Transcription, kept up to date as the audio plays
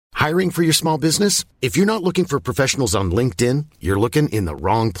Hiring for your small business? If you're not looking for professionals on LinkedIn, you're looking in the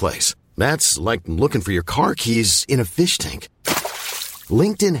wrong place. That's like looking for your car keys in a fish tank.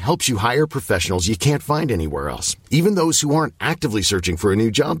 LinkedIn helps you hire professionals you can't find anywhere else, even those who aren't actively searching for a new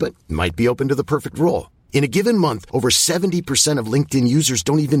job but might be open to the perfect role. In a given month, over 70% of LinkedIn users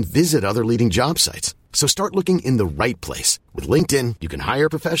don't even visit other leading job sites. So start looking in the right place. With LinkedIn, you can hire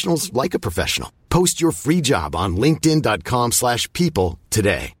professionals like a professional. Post your free job on linkedin.com/people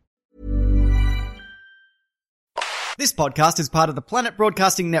today. This podcast is part of the Planet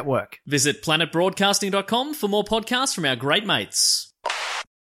Broadcasting Network. Visit planetbroadcasting.com for more podcasts from our great mates.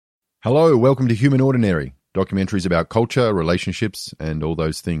 Hello, welcome to Human Ordinary, documentaries about culture, relationships, and all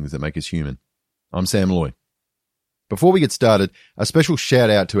those things that make us human. I'm Sam Loy. Before we get started, a special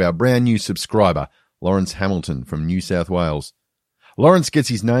shout out to our brand new subscriber, Lawrence Hamilton from New South Wales. Lawrence gets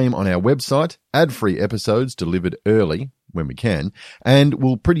his name on our website, ad-free episodes delivered early, when we can, and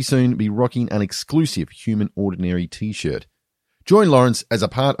will pretty soon be rocking an exclusive Human Ordinary t-shirt. Join Lawrence as a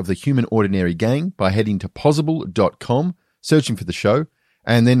part of the Human Ordinary gang by heading to possible.com, searching for the show,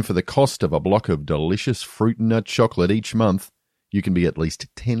 and then for the cost of a block of delicious fruit and nut chocolate each month, you can be at least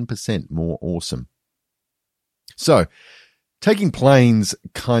 10% more awesome. So, taking planes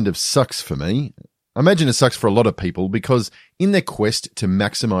kind of sucks for me. I imagine it sucks for a lot of people because in their quest to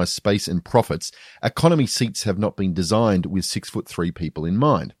maximize space and profits, economy seats have not been designed with 6'3" people in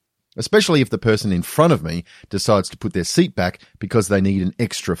mind, especially if the person in front of me decides to put their seat back because they need an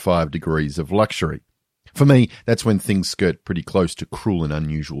extra 5 degrees of luxury. For me, that's when things skirt pretty close to cruel and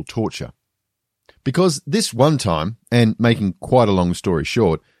unusual torture. Because this one time, and making quite a long story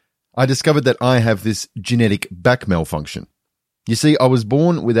short, I discovered that I have this genetic back malfunction. You see, I was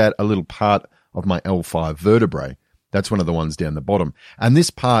born without a little part of my L5 vertebrae. That's one of the ones down the bottom. And this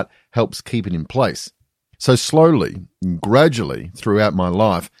part helps keep it in place. So slowly, gradually, throughout my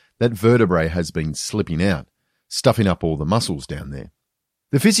life, that vertebrae has been slipping out, stuffing up all the muscles down there.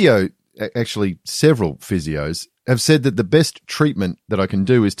 The physio, actually several physios, have said that the best treatment that I can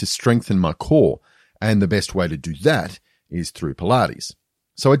do is to strengthen my core. And the best way to do that is through Pilates.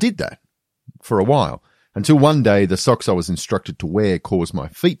 So I did that for a while, until one day the socks I was instructed to wear caused my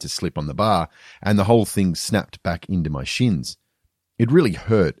feet to slip on the bar and the whole thing snapped back into my shins. It really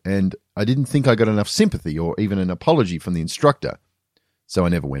hurt and I didn't think I got enough sympathy or even an apology from the instructor, so I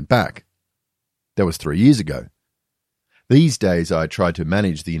never went back. That was 3 years ago. These days I try to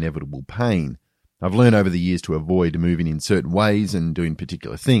manage the inevitable pain. I've learned over the years to avoid moving in certain ways and doing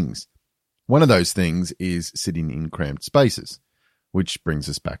particular things. One of those things is sitting in cramped spaces, which brings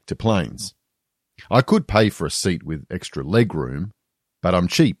us back to planes. I could pay for a seat with extra leg room, but I'm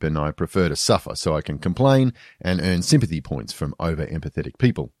cheap and I prefer to suffer so I can complain and earn sympathy points from over-empathetic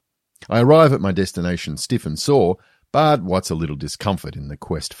people. I arrive at my destination stiff and sore, but what's a little discomfort in the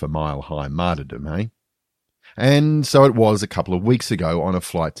quest for mile-high martyrdom, eh? And so it was a couple of weeks ago on a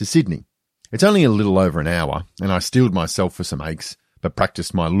flight to Sydney. It's only a little over an hour, and I steeled myself for some aches, but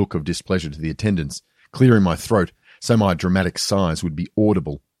practiced my look of displeasure to the attendants, clearing my throat so my dramatic sighs would be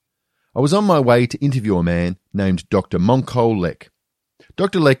audible. I was on my way to interview a man named Dr. Monkol Lek.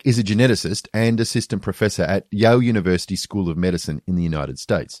 Dr. Lek is a geneticist and assistant professor at Yale University School of Medicine in the United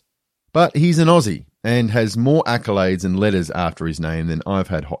States. But he's an Aussie and has more accolades and letters after his name than I've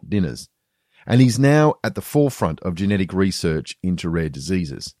had hot dinners. And he's now at the forefront of genetic research into rare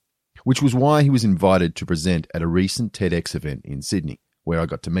diseases, which was why he was invited to present at a recent TEDx event in Sydney, where I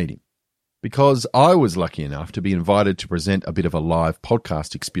got to meet him. Because I was lucky enough to be invited to present a bit of a live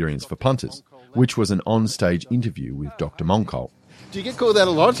podcast experience for punters, which was an on-stage interview with Dr. Monkol. Do you get called that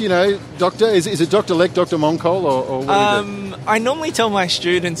a lot, doctor? Is it Dr. Lek, Dr. Monkol, or what do you do? I normally tell my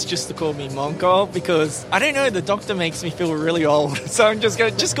students just to call me Monkol because, I don't know, the doctor makes me feel really old. So I'm just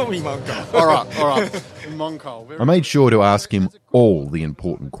going to just call me Monkol. All right. Monkol. I made sure to ask him all the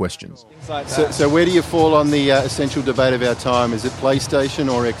important questions. Like so where do you fall on the essential debate of our time? Is it PlayStation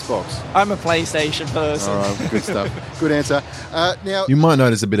or Xbox? I'm a PlayStation person. All right, good stuff. Good answer. Now, you might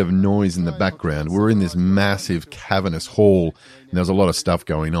notice a bit of noise in the background. We're in this massive cavernous hall and there was a lot of stuff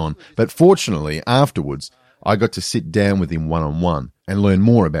going on. But fortunately, afterwards, I got to sit down with him one-on-one and learn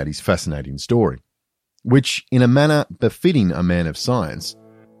more about his fascinating story, which, in a manner befitting a man of science,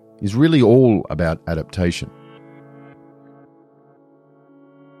 is really all about adaptation.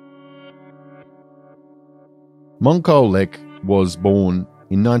 Monkol Lek was born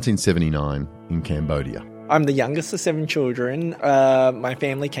in 1979 in Cambodia. I'm the youngest of 7 children. My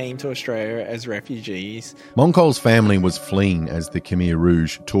family came to Australia as refugees. Monkol's family was fleeing as the Khmer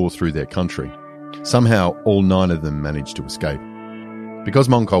Rouge tore through their country. Somehow, all 9 of them managed to escape. Because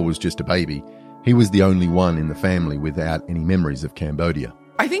Monkol was just a baby, he was the only one in the family without any memories of Cambodia.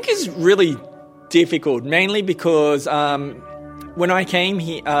 I think it's really difficult, mainly because when I came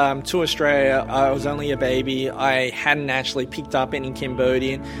here, to Australia, I was only a baby. I hadn't actually picked up any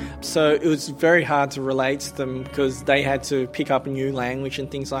Cambodian. So it was very hard to relate to them because they had to pick up a new language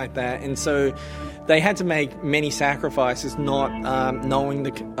and things like that. And so they had to make many sacrifices not knowing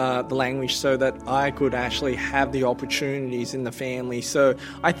the language so that I could actually have the opportunities in the family. So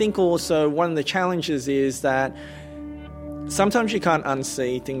I think also one of the challenges is that sometimes you can't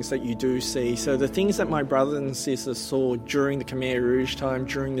unsee things that you do see. So the things that my brothers and sisters saw during the Khmer Rouge time,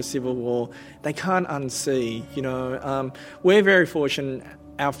 during the Civil War, they can't unsee. We're very fortunate.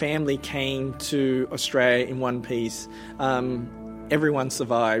 Our family came to Australia in one piece. Everyone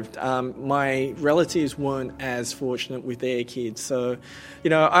survived. My relatives weren't as fortunate with their kids. So,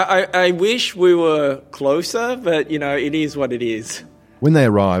 I wish we were closer, but, it is what it is. When they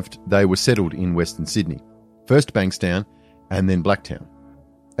arrived, they were settled in Western Sydney, first Bankstown and then Blacktown.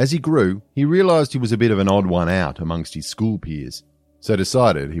 As he grew, he realised he was a bit of an odd one out amongst his school peers, so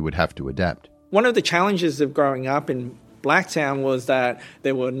decided he would have to adapt. One of the challenges of growing up in Blacktown was that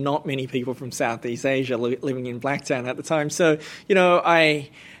there were not many people from Southeast Asia living in Blacktown at the time. So, I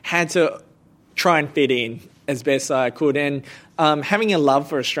had to try and fit in as best I could. And having a love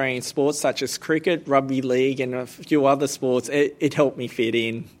for Australian sports such as cricket, rugby league and a few other sports, it helped me fit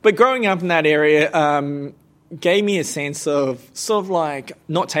in. But growing up in that area gave me a sense of sort of like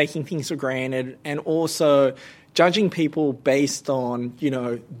not taking things for granted and also judging people based on,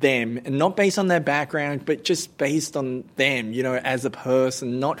 them and not based on their background, but just based on them, as a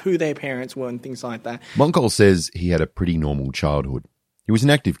person, not who their parents were and things like that. Moncol says he had a pretty normal childhood. He was an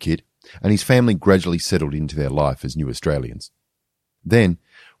active kid and his family gradually settled into their life as new Australians. Then,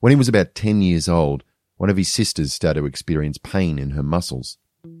 when he was about 10 years old, one of his sisters started to experience pain in her muscles.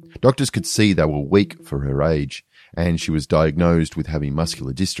 Doctors could see they were weak for her age, and she was diagnosed with having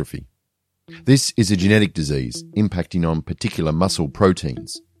muscular dystrophy. This is a genetic disease impacting on particular muscle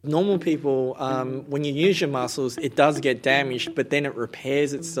proteins. Normal people, when you use your muscles, it does get damaged, but then it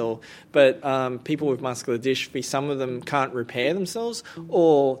repairs itself. But people with muscular dystrophy, some of them can't repair themselves,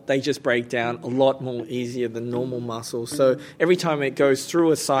 or they just break down a lot more easier than normal muscles. So every time it goes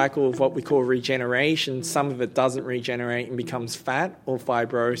through a cycle of what we call regeneration, some of it doesn't regenerate and becomes fat or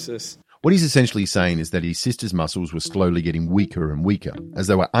fibrosis. What he's essentially saying is that his sister's muscles were slowly getting weaker and weaker as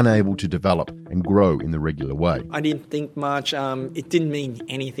they were unable to develop and grow in the regular way. I didn't think much. It didn't mean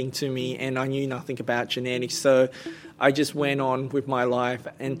anything to me, and I knew nothing about genetics. So I just went on with my life,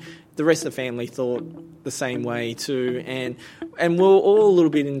 and the rest of the family thought the same way too. And we're all a little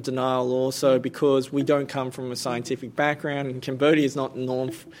bit in denial also because we don't come from a scientific background, and Cambodia is not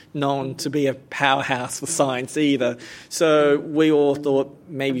known to be a powerhouse for science either. So we all thought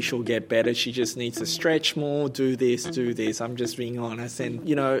maybe she'll get better. She just needs to stretch more, do this. I'm just being honest. And,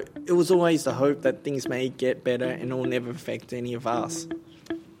 it was always the hope that things may get better and it will never affect any of us.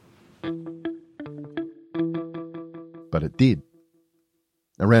 But it did.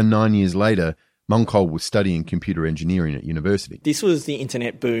 Around 9 years later, Moncol was studying computer engineering at university. This was the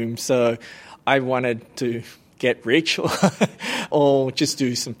internet boom, so I wanted to get rich or just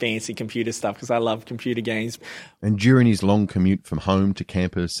do some fancy computer stuff because I love computer games. And during his long commute from home to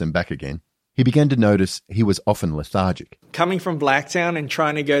campus and back again, he began to notice he was often lethargic. Coming from Blacktown and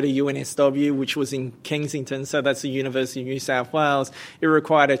trying to go to UNSW, which was in Kensington, so that's the University of New South Wales, it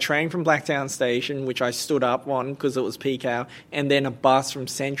required a train from Blacktown Station, which I stood up on because it was peak hour, and then a bus from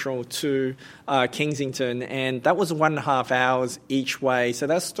Central to Kensington, and that was 1.5 hours each way, so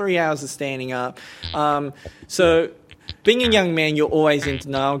that's 3 hours of standing up. Being a young man, you're always in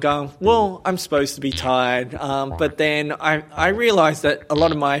denial going, well, I'm supposed to be tired. But then I realised that a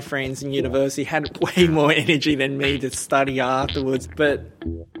lot of my friends in university had way more energy than me to study afterwards. But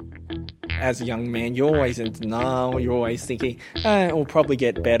as a young man, you're always in denial. You're always thinking, it will probably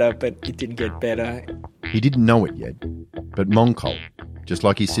get better, but it didn't get better. He didn't know it yet, but Moncol, just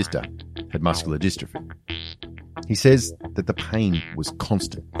like his sister, had muscular dystrophy. He says that the pain was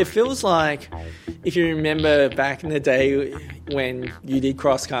constant. It feels like, if you remember back in the day when you did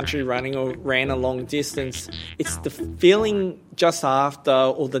cross-country running or ran a long distance, it's the feeling just after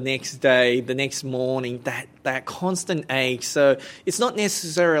or the next day, the next morning, that constant ache. So it's not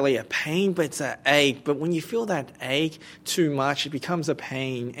necessarily a pain, but it's an ache. But when you feel that ache too much, it becomes a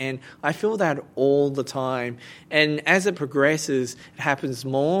pain. And I feel that all the time. And as it progresses, it happens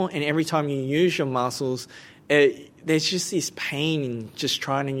more. And every time you use your muscles, there's just this pain in just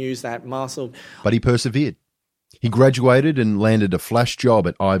trying to use that muscle. But he persevered. He graduated and landed a flash job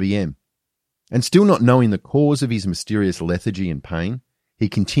at IBM. And still not knowing the cause of his mysterious lethargy and pain, he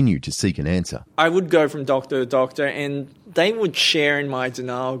continued to seek an answer. I would go from doctor to doctor and they would share in my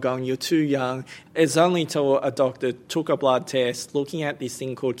denial going, you're too young. It's only till a doctor took a blood test looking at this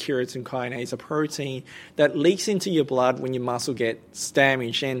thing called keratin kinase, a protein that leaks into your blood when your muscle gets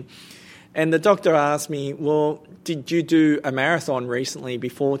damaged. And the doctor asked me, well, did you do a marathon recently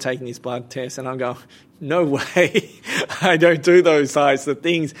before taking this blood test? And I go, no way, I don't do those types of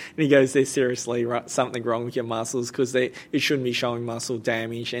things. And he goes, there's seriously something wrong with your muscles because it shouldn't be showing muscle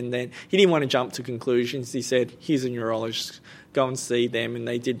damage. And then he didn't want to jump to conclusions. He said, here's a neurologist, go and see them. And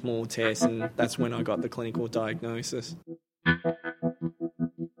they did more tests, and that's when I got the clinical diagnosis.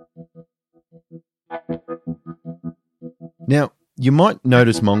 Now, you might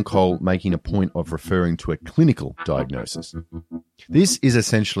notice Moncol making a point of referring to a clinical diagnosis. This is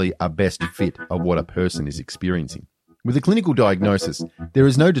essentially a best fit of what a person is experiencing. With a clinical diagnosis, there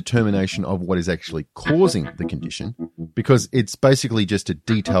is no determination of what is actually causing the condition because it's basically just a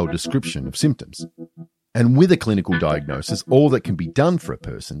detailed description of symptoms. And with a clinical diagnosis, all that can be done for a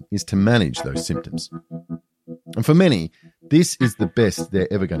person is to manage those symptoms. And for many, this is the best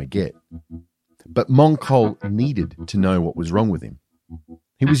they're ever going to get. But Moncol needed to know what was wrong with him.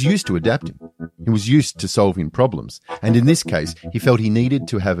 He was used to adapting. He was used to solving problems. And in this case, he felt he needed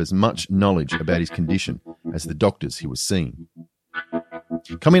to have as much knowledge about his condition as the doctors he was seeing.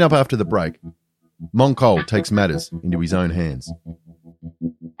 Coming up after the break, Moncol takes matters into his own hands.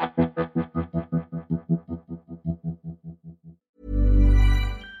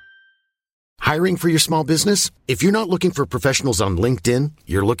 Hiring for your small business? If you're not looking for professionals on LinkedIn,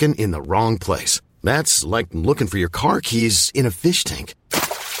 you're looking in the wrong place. That's like looking for your car keys in a fish tank.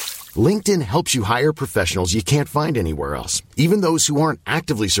 LinkedIn helps you hire professionals you can't find anywhere else, even those who aren't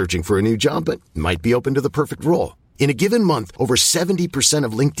actively searching for a new job but might be open to the perfect role. In a given month, over 70%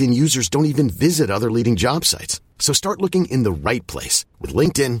 of LinkedIn users don't even visit other leading job sites. So start looking in the right place. With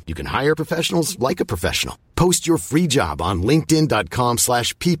LinkedIn, you can hire professionals like a professional. Post your free job on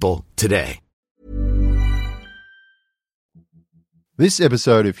linkedin.com/people today. This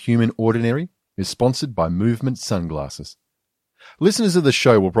episode of Human Ordinary is sponsored by Movement Sunglasses. Listeners of the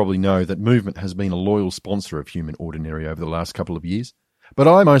show will probably know that Movement has been a loyal sponsor of Human Ordinary over the last couple of years, but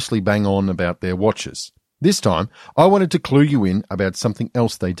I mostly bang on about their watches. This time, I wanted to clue you in about something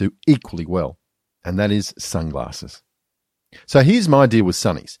else they do equally well, and that is sunglasses. So here's my deal with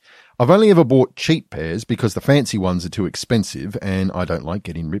sunnies. I've only ever bought cheap pairs because the fancy ones are too expensive and I don't like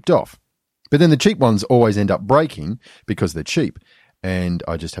getting ripped off. But then the cheap ones always end up breaking because they're cheap, and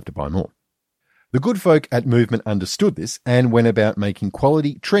I just have to buy more. The good folk at Movement understood this and went about making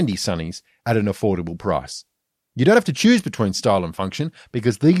quality, trendy sunnies at an affordable price. You don't have to choose between style and function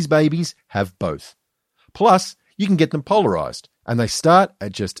because these babies have both. Plus, you can get them polarized, and they start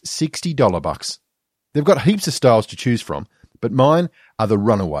at just $60 bucks. They've got heaps of styles to choose from, but mine are the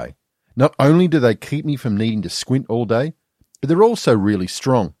runaway. Not only do they keep me from needing to squint all day, but they're also really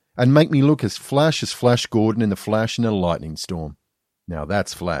strong and make me look as Flash Gordon in The Flash in a lightning storm. Now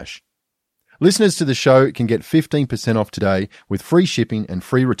that's Flash. Listeners to the show can get 15% off today with free shipping and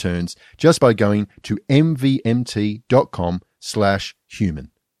free returns just by going to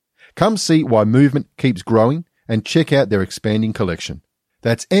mvmt.com/human. Come see why Movement keeps growing and check out their expanding collection.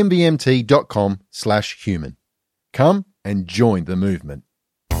 That's mvmt.com/human. Come and join the movement.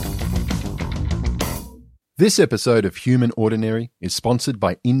 This episode of Human Ordinary is sponsored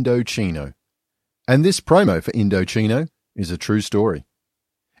by Indochino. And this promo for Indochino is a true story.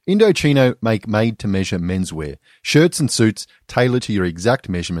 Indochino make made-to-measure menswear, shirts and suits tailored to your exact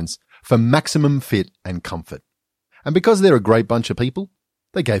measurements for maximum fit and comfort. And because they're a great bunch of people,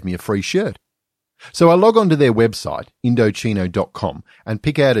 they gave me a free shirt. So I log on to their website, Indochino.com, and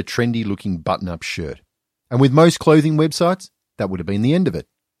pick out a trendy-looking button-up shirt. And with most clothing websites, that would have been the end of it,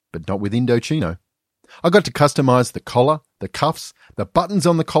 but not with Indochino. I got to customize the collar, the cuffs, the buttons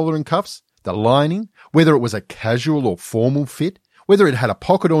on the collar and cuffs, the lining, whether it was a casual or formal fit, whether it had a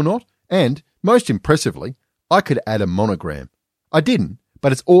pocket or not, and, most impressively, I could add a monogram. I didn't,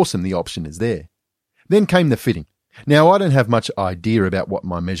 but it's awesome the option is there. Then came the fitting. Now, I don't have much idea about what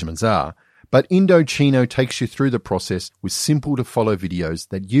my measurements are, but Indochino takes you through the process with simple-to-follow videos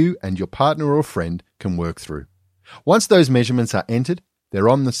that you and your partner or friend can work through. Once those measurements are entered, they're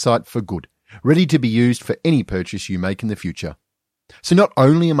on the site for good, ready to be used for any purchase you make in the future. So not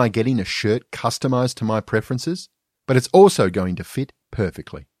only am I getting a shirt customized to my preferences, but it's also going to fit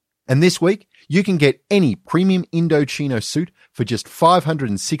perfectly. And this week, you can get any premium Indochino suit for just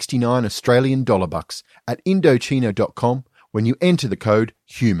 569 Australian dollar bucks at Indochino.com when you enter the code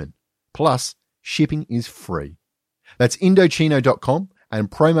HUMAN. Plus, shipping is free. That's Indochino.com and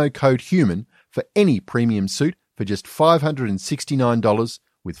promo code HUMAN for any premium suit for just $569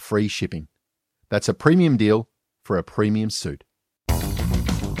 with free shipping. That's a premium deal for a premium suit.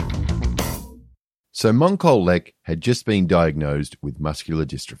 So Moncol Lek had just been diagnosed with muscular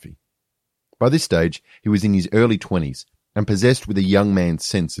dystrophy. By this stage, he was in his early 20s and possessed with a young man's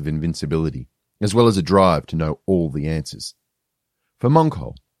sense of invincibility, as well as a drive to know all the answers. For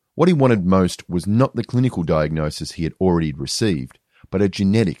Moncol, what he wanted most was not the clinical diagnosis he had already received, but a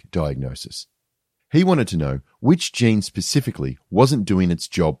genetic diagnosis. He wanted to know which gene specifically wasn't doing its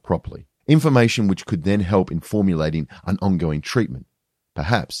job properly, information which could then help in formulating an ongoing treatment,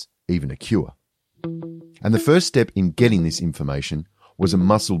 perhaps even a cure. And the first step in getting this information was a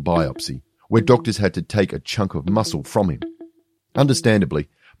muscle biopsy, where doctors had to take a chunk of muscle from him. Understandably,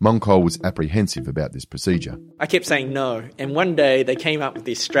 Moncol was apprehensive about this procedure. I kept saying no, and one day they came up with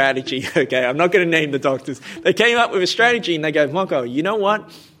this strategy. Okay, I'm not going to name the doctors. They came up with a strategy and they go, Moncol, you know what?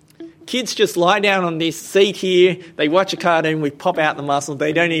 Kids just lie down on this seat here, they watch a cartoon, we pop out the muscle,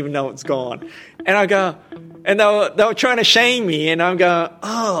 they don't even know it's gone. And I go, and they were trying to shame me, and I'm going,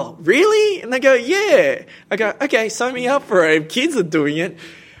 oh, really? And they go, yeah. I go, okay, sign me up for it. If kids are doing it.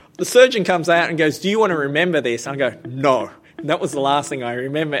 The surgeon comes out and goes, do you want to remember this? I go, no. And that was the last thing I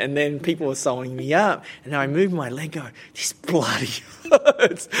remember. And then people were sewing me up. And I moved my leg, go, this bloody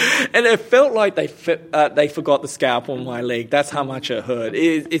hurts. And it felt like they forgot the scalpel on my leg. That's how much it hurt.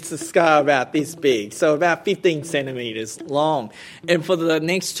 It's a scar about this big, so about 15 centimeters long. And for the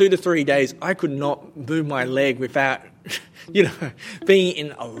next 2 to 3 days, I could not move my leg without being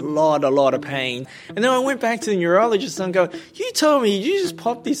in a lot of pain. And then I went back to the neurologist and go, you told me you just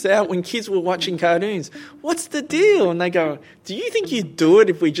popped this out when kids were watching cartoons. What's the deal? And they go, do you think you'd do it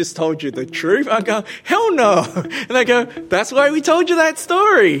if we just told you the truth? I go, hell no. And they go, that's why we told you that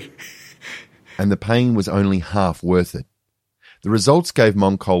story. And the pain was only half worth it. The results gave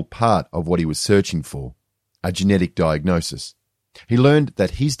Moncol part of what he was searching for, a genetic diagnosis. He learned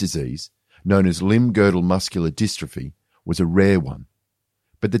that his disease, known as limb-girdle muscular dystrophy, was a rare one,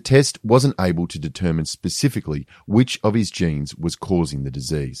 but the test wasn't able to determine specifically which of his genes was causing the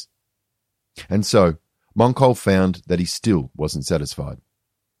disease. And so, Moncol found that he still wasn't satisfied.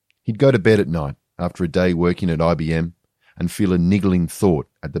 He'd go to bed at night after a day working at IBM and feel a niggling thought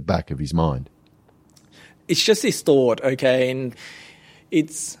at the back of his mind. It's just this thought, okay, and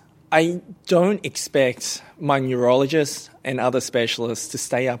I don't expect my neurologist and other specialists to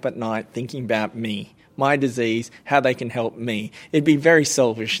stay up at night thinking about me, my disease, how they can help me. It'd be very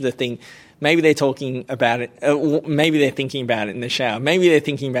selfish to think maybe they're talking about it, maybe they're thinking about it in the shower, maybe they're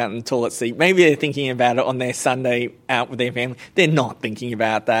thinking about it in the toilet seat, maybe they're thinking about it on their Sunday out with their family. They're not thinking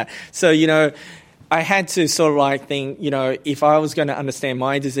about that. So, I had to sort of think, if I was going to understand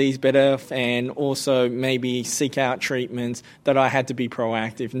my disease better and also maybe seek out treatments, that I had to be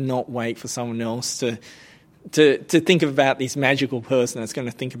proactive, not wait for someone else to think about this magical person that's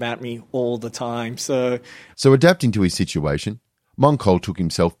going to think about me all the time. So adapting to his situation, Moncol took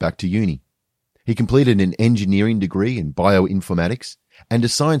himself back to uni. He completed an engineering degree in bioinformatics and a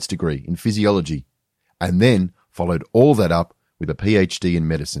science degree in physiology, and then followed all that up with a PhD in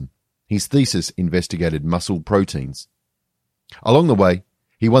medicine. His thesis investigated muscle proteins. Along the way,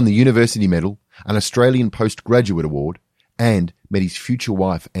 he won the University Medal, an Australian Postgraduate Award, and met his future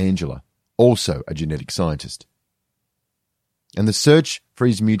wife, Angela, also a genetic scientist. And the search for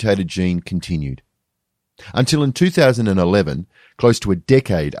his mutated gene continued. Until in 2011, close to a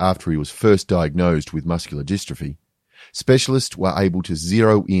decade after he was first diagnosed with muscular dystrophy, specialists were able to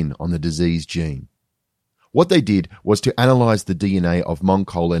zero in on the disease gene. What they did was to analyse the DNA of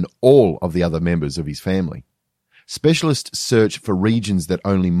Moncol and all of the other members of his family. Specialists searched for regions that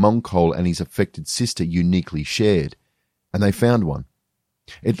only Moncol and his affected sister uniquely shared, and they found one.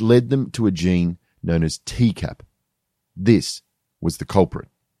 It led them to a gene known as TCAP. This was the culprit.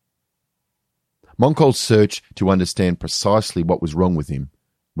 Moncol's search to understand precisely what was wrong with him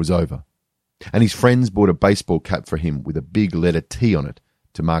was over, and his friends bought a baseball cap for him with a big letter T on it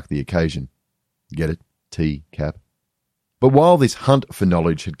to mark the occasion. Get it? T-cap. But while this hunt for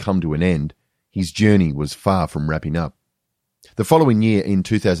knowledge had come to an end, his journey was far from wrapping up. The following year, in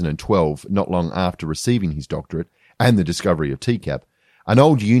 2012, not long after receiving his doctorate and the discovery of TCAP, an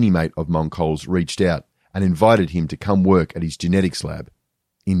old uni mate of Moncol's reached out and invited him to come work at his genetics lab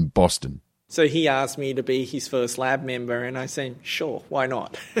in Boston. So he asked me to be his first lab member, and I said, sure, why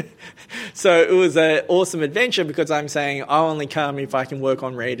not? So it was an awesome adventure because I'm saying I'll only come if I can work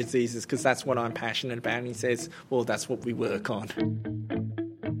on rare diseases because that's what I'm passionate about. And he says, well, that's what we work on.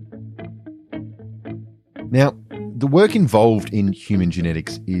 Now, the work involved in human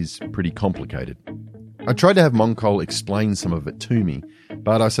genetics is pretty complicated. I tried to have Moncol explain some of it to me,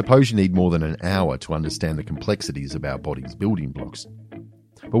 But I suppose you need more than an hour to understand the complexities of our body's building blocks.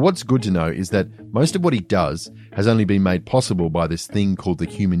 But what's good to know is that most of what he does has only been made possible by this thing called the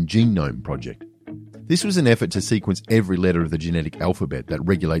Human Genome Project. This was an effort to sequence every letter of the genetic alphabet that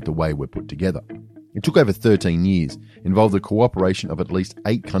regulate the way we're put together. It took over 13 years, involved the cooperation of at least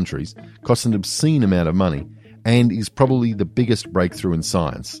 8 countries, cost an obscene amount of money, and is probably the biggest breakthrough in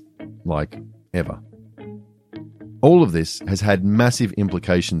science, like, ever. All of this has had massive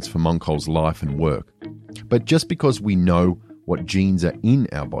implications for Moncol's life and work. But just because we know what genes are in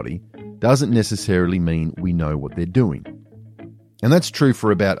our body doesn't necessarily mean we know what they're doing. And that's true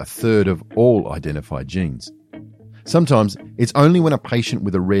for about a third of all identified genes. Sometimes it's only when a patient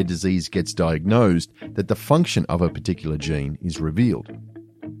with a rare disease gets diagnosed that the function of a particular gene is revealed.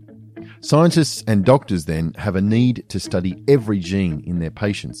 Scientists and doctors then have a need to study every gene in their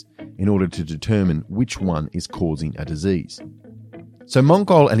patients in order to determine which one is causing a disease. So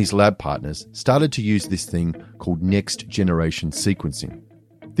Moncol and his lab partners started to use this thing called next-generation sequencing.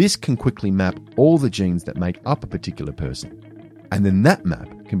 This can quickly map all the genes that make up a particular person, and then that map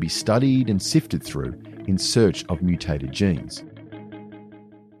can be studied and sifted through in search of mutated genes.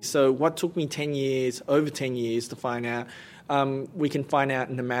 So what took me 10 years, over 10 years to find out, we can find out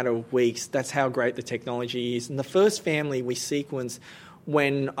in a matter of weeks. That's how great the technology is. And the first family we sequenced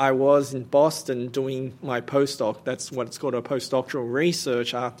when I was in Boston doing my postdoc, that's what it's called, a postdoctoral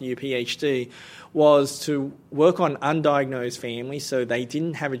research after your PhD, was to work on undiagnosed families. So they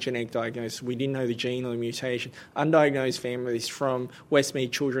didn't have a genetic diagnosis. We didn't know the gene or the mutation. Undiagnosed families from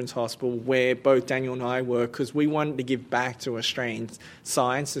Westmead Children's Hospital, where both Daniel and I work, because we wanted to give back to Australian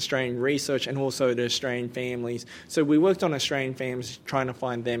science, Australian research, and also to Australian families. So we worked on Australian families, trying to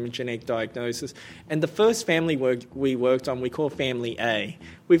find them a genetic diagnosis. And the first family we worked on, we call Family A,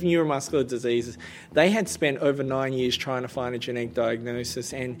 with neuromuscular diseases. They had spent over 9 years trying to find a genetic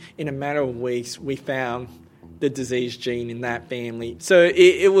diagnosis, and in a matter of weeks, we found the disease gene in that family. So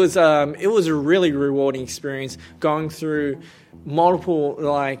it was a really rewarding experience going through multiple,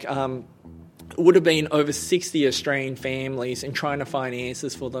 it would have been over 60 Australian families and trying to find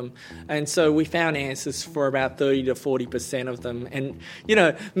answers for them. And so we found answers for about 30 to 40% of them. And,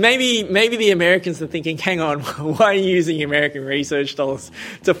 maybe the Americans are thinking, hang on, why are you using American research dollars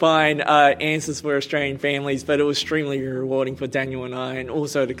to find answers for Australian families? But it was extremely rewarding for Daniel and I, and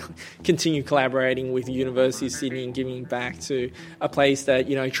also to continue collaborating with the University of Sydney and giving back to a place that,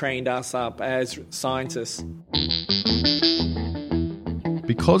 trained us up as scientists.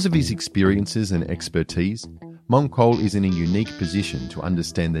 Because of his experiences and expertise, Moncol is in a unique position to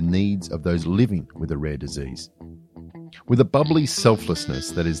understand the needs of those living with a rare disease. With a bubbly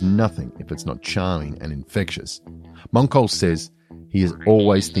selflessness that is nothing if it's not charming and infectious, Moncol says he is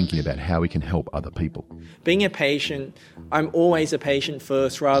always thinking about how he can help other people. Being a patient, I'm always a patient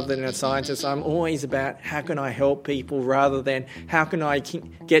first rather than a scientist. I'm always about how can I help people rather than how can I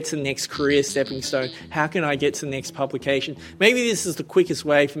get to the next career stepping stone, how can I get to the next publication. Maybe this is the quickest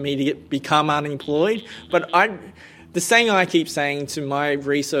way for me to become unemployed, but the thing I keep saying to my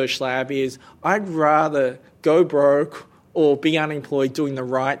research lab is I'd rather go broke or be unemployed doing the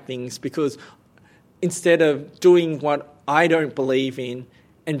right things, because instead of doing what I don't believe in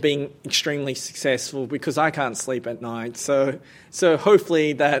and being extremely successful, because I can't sleep at night. So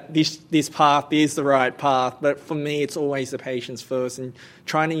hopefully that this path is the right path. But for me, it's always the patients first, and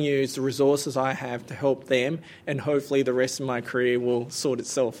trying to use the resources I have to help them, and hopefully the rest of my career will sort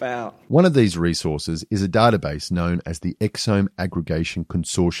itself out. One of these resources is a database known as the Exome Aggregation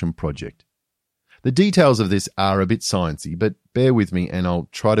Consortium Project. The details of this are a bit sciencey, but bear with me and I'll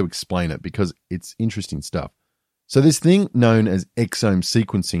try to explain it because it's interesting stuff. So this thing known as exome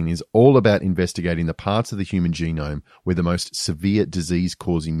sequencing is all about investigating the parts of the human genome where the most severe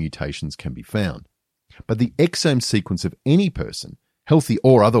disease-causing mutations can be found. But the exome sequence of any person, healthy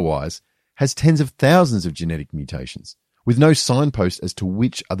or otherwise, has tens of thousands of genetic mutations, with no signpost as to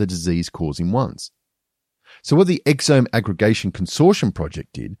which are the disease-causing ones. So what the Exome Aggregation Consortium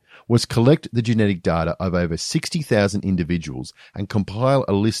Project did was collect the genetic data of over 60,000 individuals and compile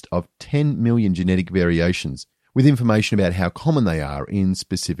a list of 10 million genetic variations with information about how common they are in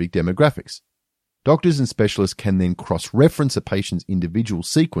specific demographics. Doctors and specialists can then cross-reference a patient's individual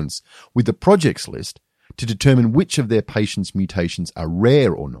sequence with the project's list to determine which of their patient's mutations are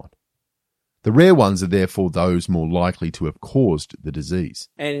rare or not. The rare ones are therefore those more likely to have caused the disease.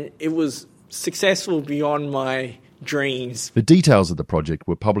 And it was successful beyond my dreams. The details of the project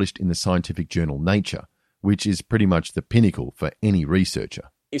were published in the scientific journal Nature, which is pretty much the pinnacle for any researcher.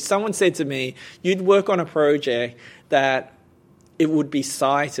 If someone said to me, you'd work on a project that it would be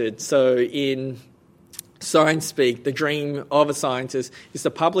cited, so in science speak, the dream of a scientist is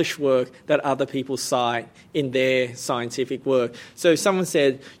to publish work that other people cite in their scientific work. So if someone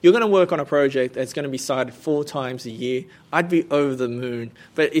said, you're going to work on a project that's going to be cited 4 times a year, I'd be over the moon.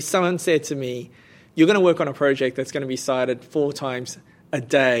 But if someone said to me, you're going to work on a project that's going to be cited 4 times a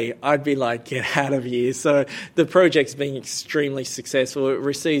day, I'd be like, get out of here. So the project's been extremely successful. It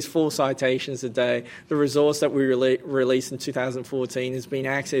receives 4 citations a day. The resource that we released in 2014 has been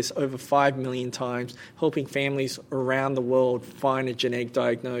accessed over 5 million times, helping families around the world find a genetic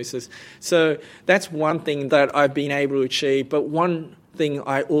diagnosis. So that's one thing that I've been able to achieve. But one thing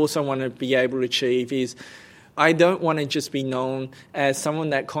I also want to be able to achieve is I don't want to just be known as someone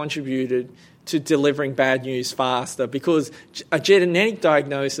that contributed to delivering bad news faster, because a genetic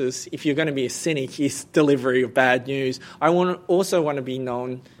diagnosis, if you're going to be a cynic, is delivery of bad news. I also want to be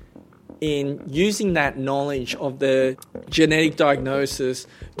known in using that knowledge of the genetic diagnosis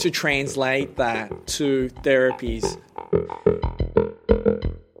to translate that to therapies.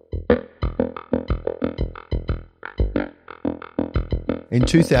 In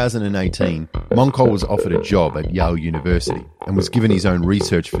 2018, Moncol was offered a job at Yale University and was given his own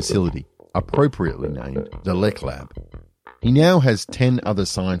research facility, appropriately named the Lek Lab. He now has 10 other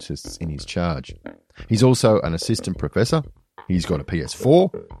scientists in his charge. He's also an assistant professor, he's got a PS4,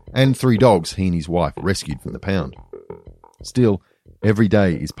 and 3 dogs he and his wife rescued from the pound. Still, every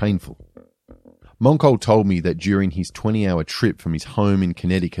day is painful. Moncol told me that during his 20-hour trip from his home in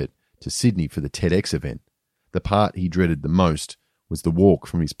Connecticut to Sydney for the TEDx event, the part he dreaded the most was the walk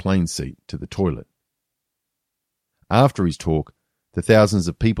from his plane seat to the toilet. After his talk, the thousands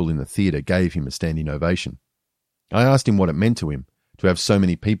of people in the theatre gave him a standing ovation. I asked him what it meant to him to have so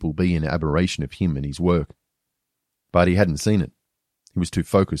many people be in admiration of him and his work. But he hadn't seen it. He was too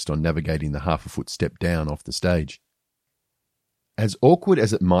focused on navigating the half-a-foot step down off the stage. As awkward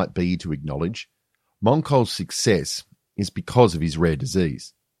as it might be to acknowledge, Moncol's success is because of his rare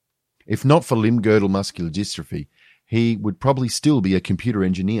disease. If not for limb-girdle muscular dystrophy, he would probably still be a computer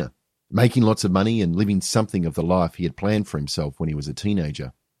engineer, making lots of money and living something of the life he had planned for himself when he was a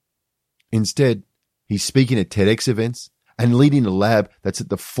teenager. Instead, he's speaking at TEDx events and leading a lab that's at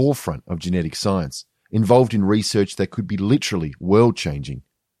the forefront of genetic science, involved in research that could be literally world-changing.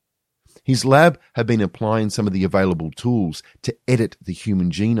 His lab had been applying some of the available tools to edit the human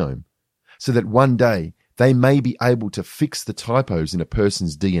genome, so that one day they may be able to fix the typos in a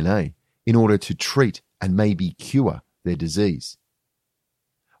person's DNA in order to treat and maybe cure their disease.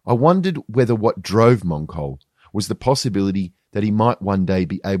 I wondered whether what drove Moncol was the possibility that he might one day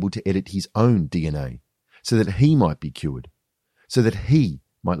be able to edit his own DNA so that he might be cured, so that he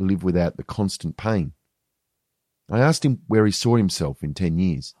might live without the constant pain. I asked him where he saw himself in 10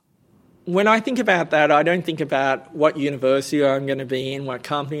 years. When I think about that, I don't think about what university I'm going to be in, what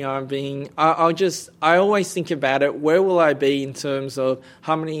company I'm being. I always think about it, where will I be in terms of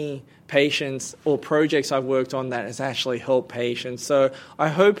how many patients or projects I've worked on that has actually helped patients. So I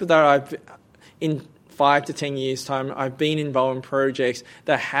hope that in 5 to 10 years' time, I've been involved in projects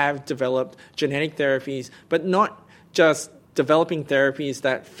that have developed genetic therapies, but not just developing therapies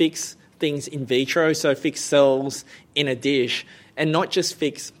that fix things in vitro, so fix cells in a dish, and not just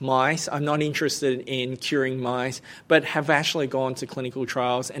fix mice. I'm not interested in curing mice, but have actually gone to clinical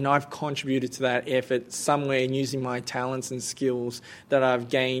trials, and I've contributed to that effort somewhere in using my talents and skills that I've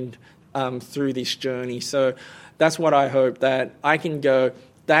gained through this journey. So that's what I hope, that I can go,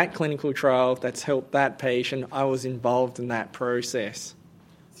 that clinical trial that's helped that patient, I was involved in that process.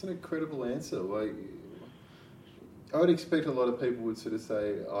 It's an incredible answer. Like, I would expect a lot of people would sort of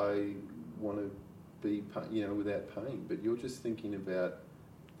say, I want to be, without pain, but you're just thinking about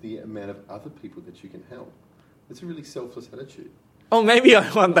the amount of other people that you can help. It's a really selfless attitude. Oh, maybe I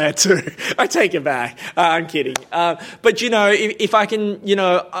want that too. I take it back. I'm kidding. But, if I can,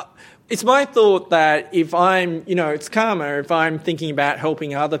 it's my thought that if I'm, it's karma, if I'm thinking about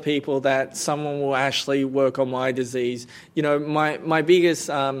helping other people, that someone will actually work on my disease. My biggest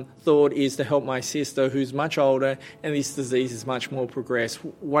thought is to help my sister, who's much older, and this disease is much more progressed.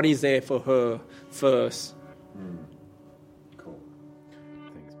 What is there for her first? Cool.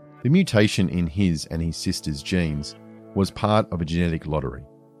 Thanks. The mutation in his and his sister's genes was part of a genetic lottery.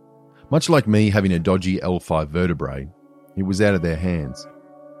 Much like me having a dodgy L5 vertebrae, it was out of their hands.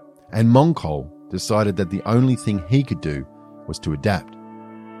 And Moncol decided that the only thing he could do was to adapt,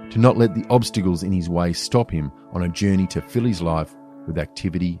 to not let the obstacles in his way stop him on a journey to fill his life with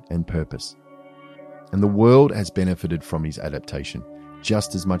activity and purpose. And the world has benefited from his adaptation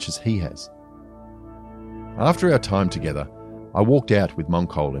just as much as he has. After our time together, I walked out with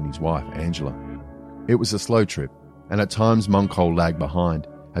Moncol and his wife, Angela. It was a slow trip, and at times Moncol lagged behind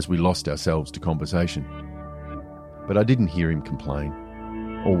as we lost ourselves to conversation. but I didn't hear him complain,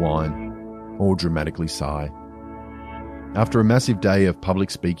 or whine, or dramatically sigh. After a massive day of public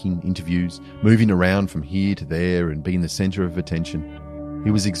speaking, interviews, moving around from here to there and being the centre of attention,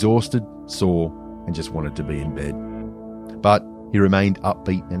 he was exhausted, sore, and just wanted to be in bed. But he remained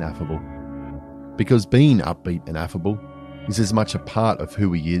upbeat and affable. Because being upbeat and affable is as much a part of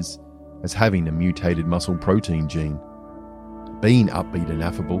who he is as having a mutated muscle protein gene. Being upbeat and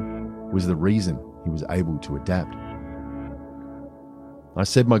affable was the reason he was able to adapt. I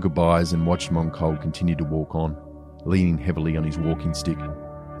said my goodbyes and watched Moncol continue to walk on, leaning heavily on his walking stick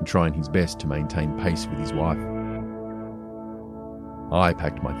and trying his best to maintain pace with his wife. I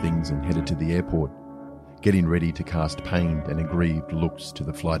packed my things and headed to the airport, getting ready to cast pained and aggrieved looks to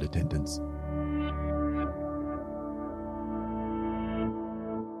the flight attendants.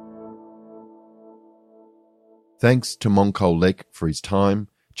 Thanks to Moncol Lek for his time,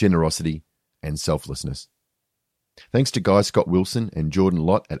 generosity, and selflessness. Thanks to Guy Scott Wilson and Jordan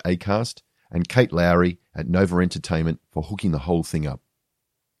Lott at Acast, and Kate Lowry at Nova Entertainment for hooking the whole thing up.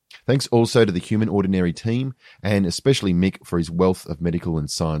 Thanks also to the Human Ordinary team, and especially Mick for his wealth of medical and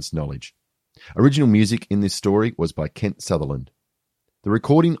science knowledge. Original music in this story was by Kent Sutherland. The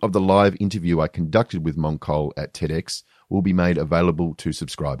recording of the live interview I conducted with Moncol at TEDx will be made available to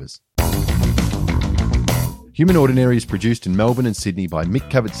subscribers. Human Ordinary is produced in Melbourne and Sydney by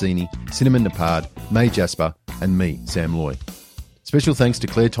Mick Cavazzini, Cinnamon Napard, May Jasper, and me, Sam Loy. Special thanks to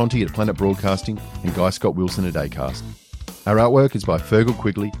Claire Tonti at Planet Broadcasting and Guy Scott Wilson at Acast. Our artwork is by Fergal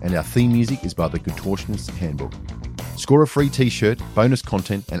Quigley, and our theme music is by The Contortionist's Handbook. Score a free t-shirt, bonus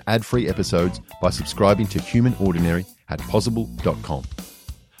content, and ad-free episodes by subscribing to Human Ordinary at possible.com.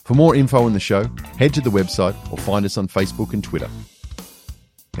 For more info on the show, head to the website or find us on Facebook and Twitter.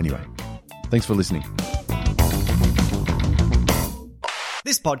 Anyway, thanks for listening.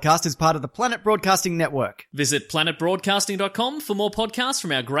 This podcast is part of the Planet Broadcasting Network. Visit planetbroadcasting.com for more podcasts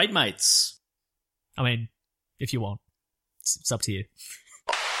from our great mates. I mean, if you want. It's up to you.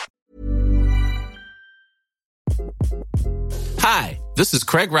 Hi, this is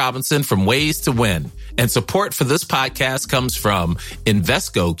Craig Robinson from Ways to Win, and support for this podcast comes from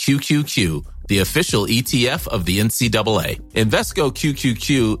Invesco QQQ, the official ETF of the NCAA. Invesco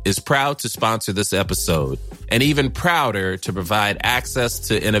QQQ is proud to sponsor this episode, and even prouder to provide access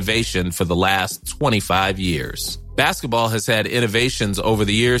to innovation for the last 25 years. Basketball has had innovations over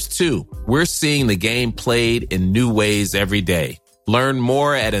the years, too. We're seeing the game played in new ways every day. Learn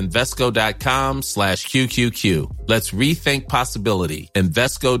more at Invesco.com/QQQ. Let's rethink possibility.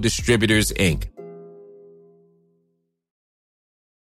 Invesco Distributors, Inc.